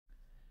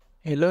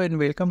Hello and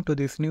welcome to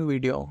this new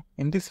video.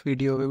 In this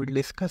video, we will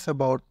discuss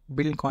about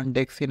build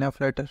context in a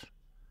Flutter.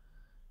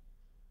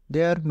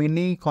 There are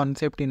many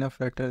concepts in a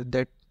Flutter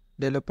that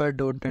developers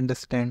don't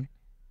understand.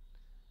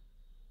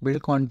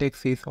 Build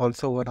context is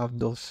also one of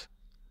those.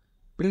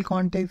 Build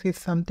context is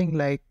something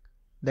like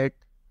that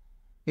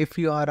if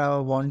you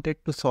are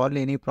wanted to solve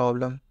any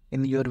problem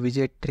in your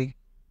widget tree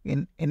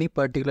in any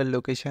particular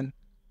location,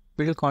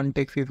 build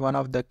context is one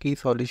of the key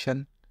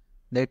solutions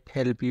that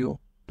help you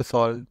to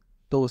solve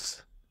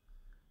those.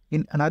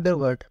 In another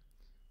word,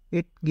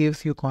 it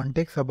gives you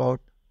context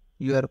about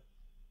your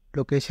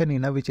location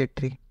in a widget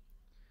tree.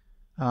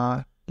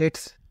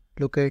 Let's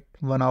look at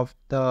one of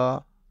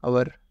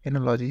our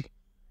analogy.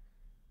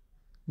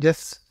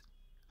 Just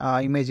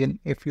imagine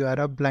if you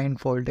are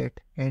blindfolded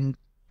and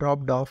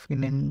dropped off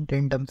in a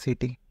random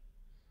city.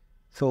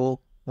 So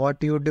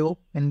what you do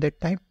in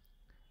that time?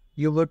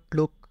 You would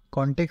look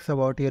context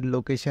about your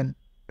location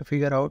to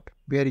figure out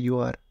where you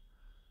are.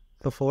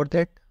 So for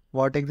that,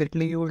 what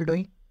exactly you will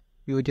doing?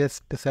 You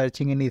just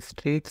searching any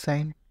street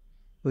sign,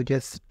 you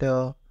just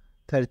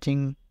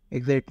searching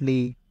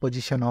exactly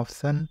position of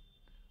sun,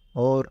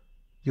 or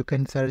you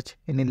can search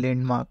any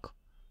landmark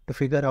to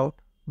figure out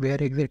where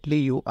exactly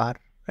you are,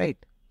 right?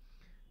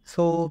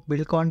 So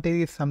build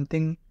context is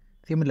something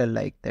similar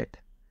like that.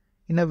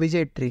 In a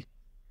widget tree,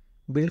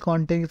 build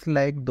context is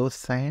like those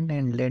sign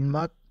and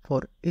landmark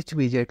for each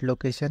widget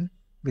location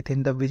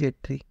within the widget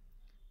tree.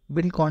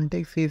 Build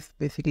context is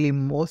basically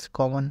most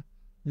common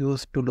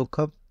used to look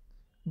up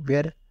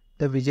where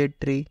the widget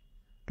tree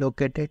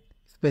located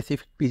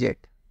specific widget.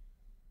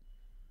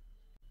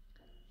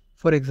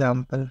 For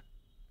example,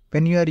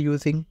 when you are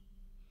using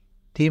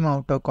theme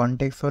out of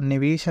context or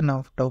navigation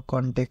out of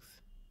context,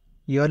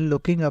 you are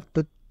looking up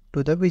to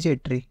the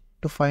widget tree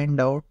to find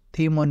out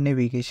theme or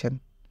navigation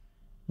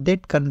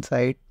that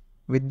coincide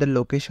with the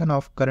location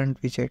of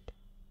current widget.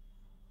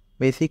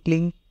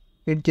 Basically,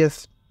 it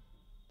just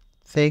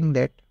saying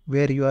that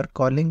where you are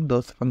calling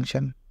those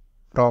function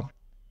from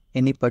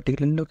any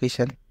particular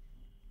location.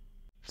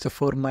 So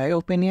for my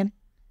opinion,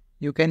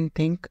 you can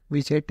think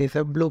widget is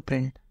a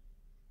blueprint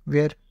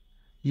where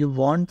you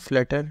want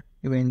Flutter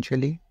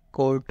eventually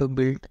code to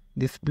build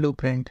this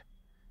blueprint.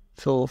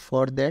 So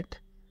for that,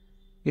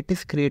 it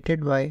is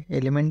created by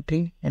element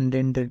tree and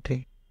render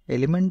tree.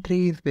 Element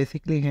tree is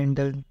basically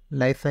handle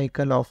life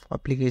cycle of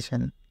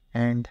application,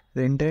 and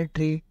render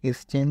tree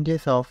is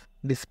changes of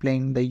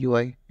displaying the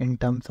UI in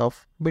terms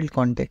of build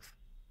context.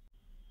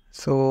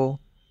 So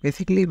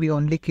basically we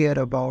only care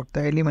about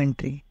the element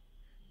tree.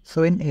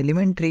 So in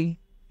element tree,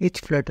 each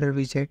Flutter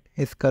widget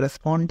is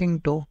corresponding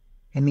to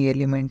any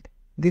element.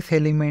 This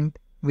element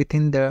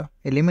within the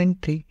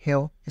element tree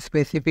have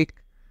specific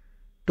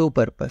two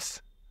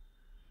purpose.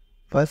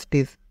 First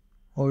is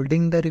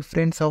holding the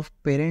reference of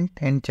parent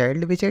and child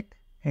widget,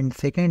 and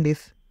second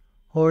is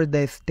hold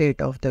the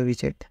state of the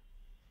widget.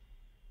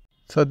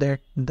 So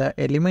that the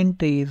element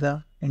tree is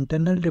an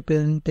internal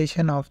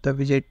representation of the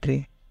widget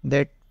tree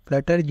that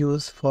Flutter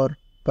use for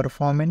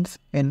performance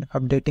and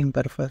updating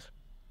purpose.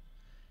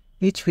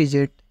 Each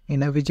widget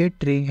in a widget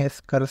tree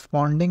has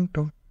corresponding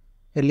to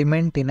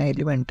element in a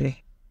element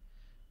tree.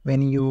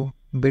 When you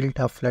build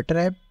a Flutter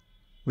app,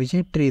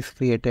 widget tree is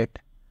created,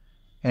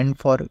 and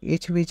for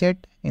each widget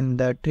in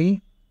the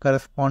tree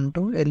correspond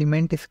to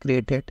element is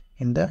created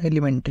in the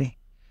element tree.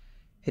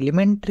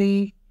 Element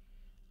tree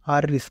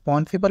are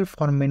responsible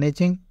for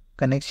managing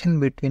connection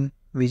between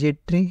widget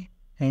tree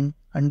and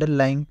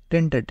underlying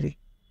render tree.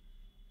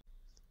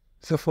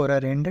 So for a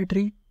render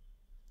tree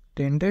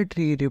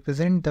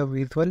represents the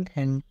visual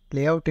and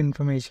layout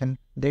information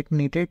that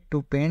needed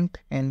to paint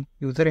an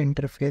user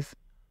interface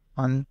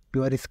on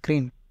your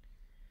screen.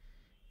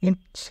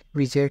 Each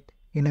widget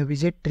in a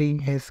widget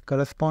tree has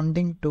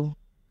corresponding to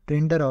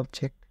render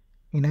object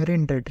in a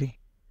render tree.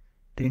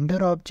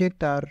 Render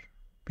objects are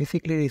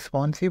basically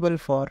responsible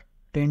for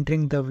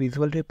rendering the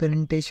visual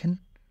representation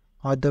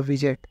of the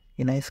widget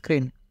in a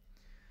screen.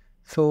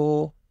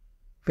 So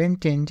when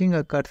changing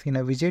occurs in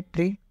a widget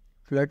tree,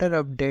 Flutter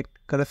update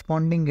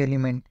corresponding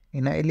element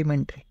in a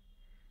element tree.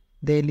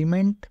 The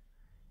element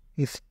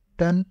is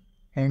done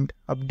and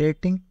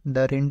updating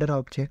the render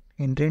object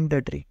in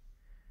render tree.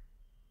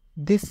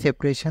 This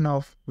separation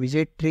of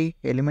widget tree,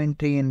 element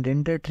tree and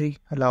render tree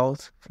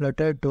allows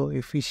Flutter to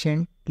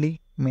efficiently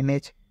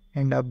manage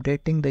and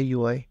updating the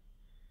UI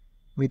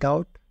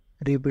without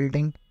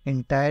rebuilding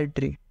entire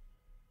tree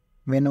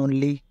when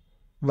only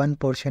one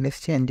portion is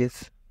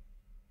changes.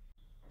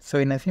 So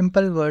in a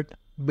simple word,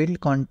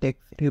 build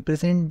context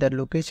represents the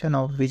location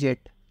of widget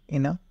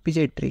in a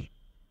widget tree.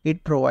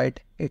 It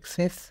provides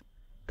access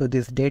to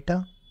this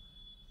data,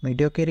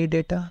 media query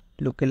data,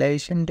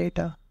 localization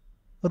data,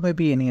 or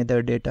maybe any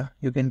other data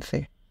you can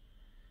say.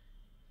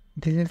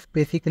 This is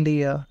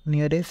basically a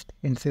nearest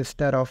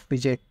ancestor of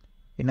widget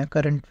in a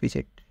current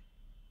widget.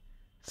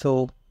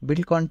 So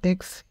build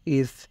context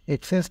is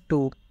access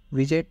to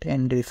widget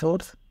and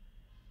resource.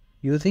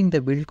 Using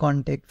the build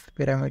context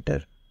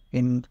parameter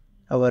in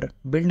our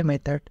build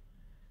method,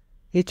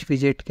 each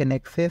widget can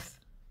access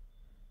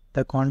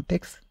the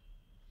context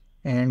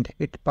and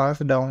it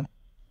passed down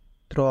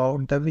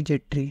throughout the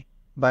widget tree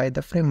by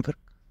the framework.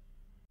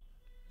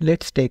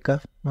 Let's take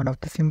one of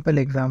the simple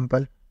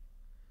example.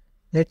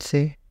 Let's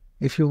say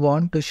if you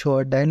want to show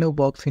a dialog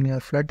box in your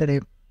Flutter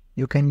app,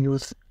 you can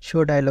use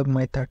showDialog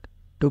method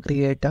to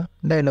create a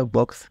dialog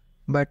box,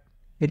 but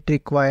it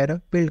requires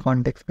a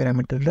BuildContext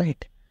parameter,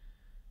 right?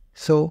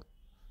 So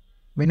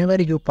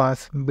whenever you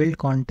pass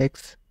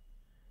BuildContext,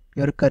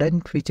 your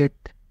current widget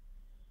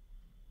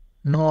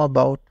know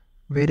about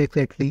where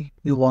exactly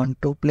you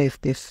want to place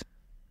this.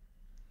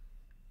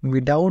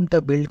 Without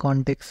the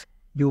BuildContext,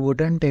 you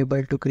wouldn't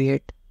able to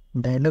create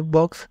dialog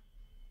box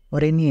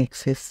or any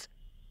access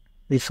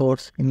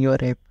resource in your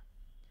app.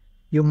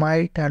 You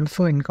might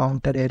also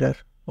encounter error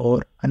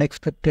or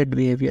unexpected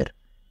behavior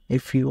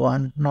if you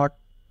are not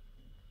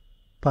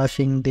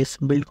passing this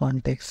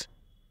BuildContext.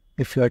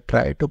 If you are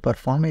trying to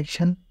perform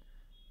action,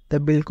 the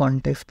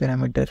BuildContext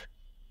parameter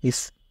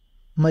is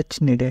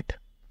much needed.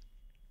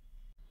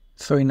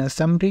 So in a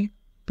summary,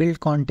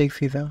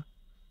 BuildContext is a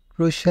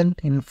crucial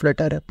in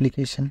Flutter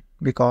application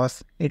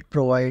because it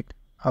provides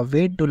a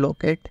way to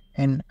locate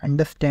and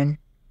understand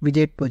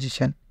widget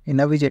position in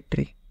a widget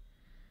tree.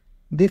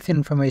 This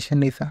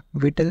information is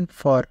vital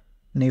for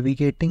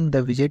navigating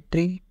the widget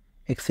tree,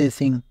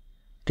 accessing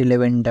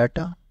relevant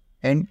data,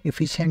 and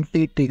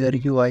efficiently trigger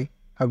UI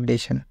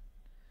updation.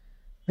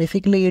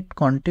 Basically, it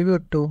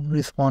contributes to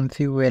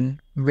responsive and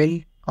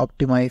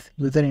well-optimized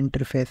user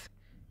interface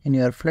in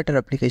your Flutter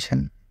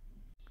application.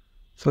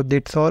 So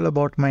that's all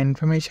about my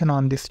information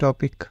on this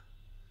topic.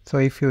 So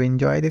if you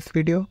enjoy this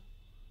video,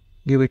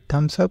 give it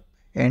thumbs up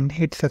and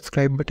hit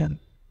subscribe button.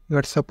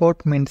 Your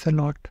support means a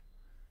lot.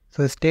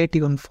 So stay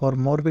tuned for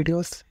more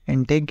videos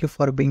and thank you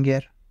for being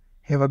here.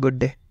 Have a good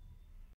day.